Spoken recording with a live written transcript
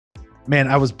Man,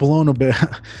 I was blown a bit,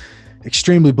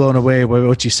 extremely blown away by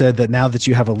what you said, that now that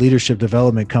you have a leadership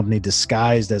development company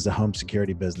disguised as a home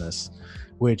security business,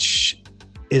 which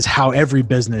is how every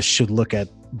business should look at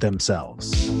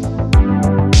themselves.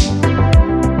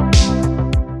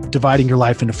 Dividing your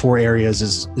life into 4 areas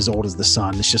is as old as the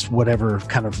sun. It's just whatever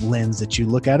kind of lens that you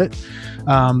look at it.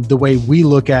 The way we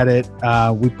look at it,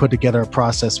 we put together a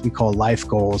process we call life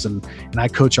goals, and I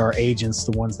coach our agents,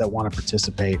 the ones that want to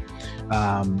participate.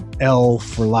 L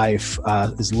for life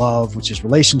is love, which is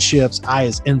relationships. I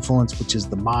is influence, which is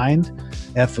the mind.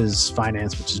 F is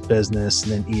finance, which is business.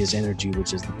 And then E is energy,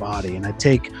 which is the body. And I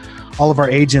take all of our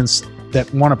agents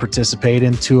that want to participate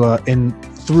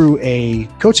through a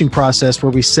coaching process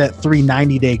where we set 3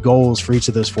 90-day goals for each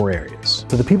of those 4 areas.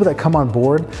 So the people that come on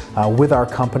board with our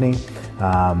company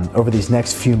over these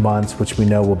next few months, which we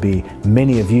know will be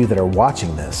many of you that are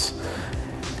watching this,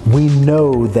 we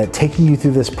know that taking you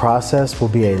through this process will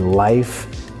be a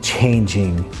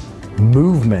life-changing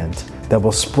movement that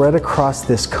will spread across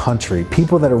this country.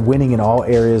 People that are winning in all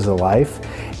areas of life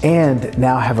and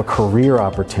now have a career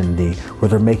opportunity where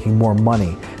they're making more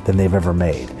money than they've ever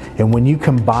made. And when you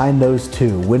combine those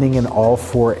two, winning in all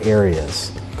 4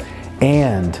 areas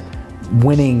and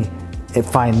winning it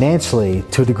financially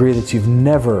to a degree that you've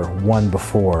never won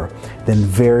before, then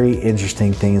very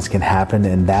interesting things can happen,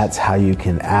 and that's how you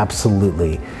can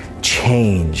absolutely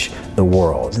change the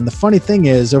world. And the funny thing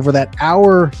is, over that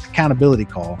hour accountability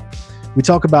call, we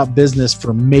talk about business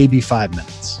for maybe 5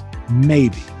 minutes,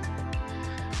 maybe.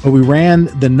 But we ran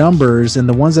the numbers, and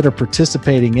the ones that are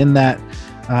participating in that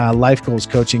life goals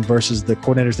coaching versus the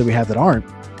coordinators that we have that aren't,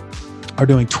 are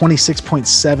doing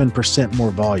 26.7%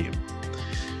 more volume,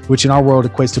 which in our world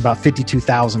equates to about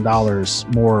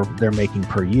 $52,000 more they're making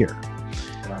per year.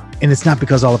 And it's not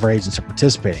because all of our agents are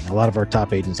participating. A lot of our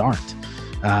top agents aren't.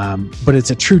 But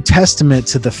it's a true testament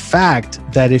to the fact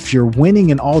that if you're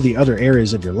winning in all the other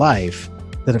areas of your life,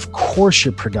 that of course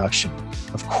your production,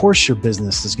 of course your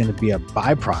business is going to be a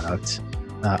byproduct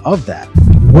of that.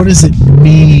 What does it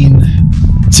mean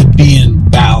to be in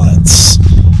balance?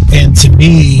 And to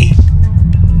me,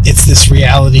 it's this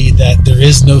reality that there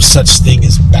is no such thing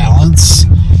as balance.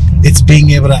 It's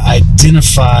being able to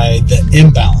identify the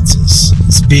imbalances.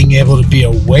 It's being able to be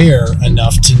aware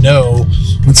enough to know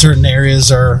when certain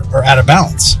areas are out of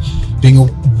balance. Being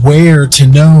aware to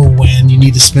know when you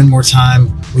need to spend more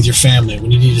time with your family,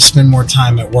 when you need to spend more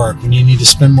time at work, when you need to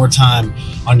spend more time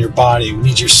on your body, when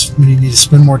you need to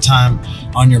spend more time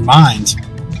on your mind.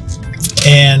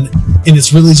 And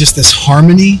it's really just this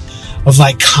harmony of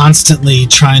like constantly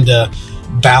trying to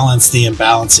balance the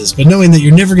imbalances, but knowing that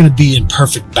you're never going to be in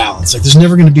perfect balance. Like there's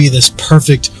never going to be this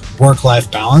perfect work-life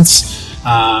balance,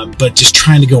 but just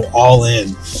trying to go all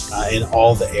in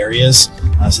all the areas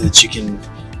so that you can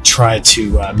try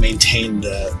to maintain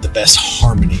the best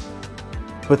harmony.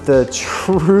 But the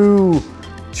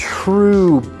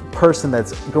true person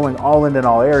that's going all in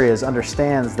all areas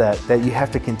understands that you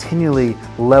have to continually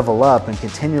level up and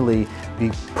continually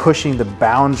be pushing the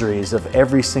boundaries of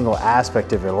every single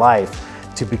aspect of your life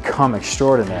to become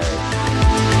extraordinary.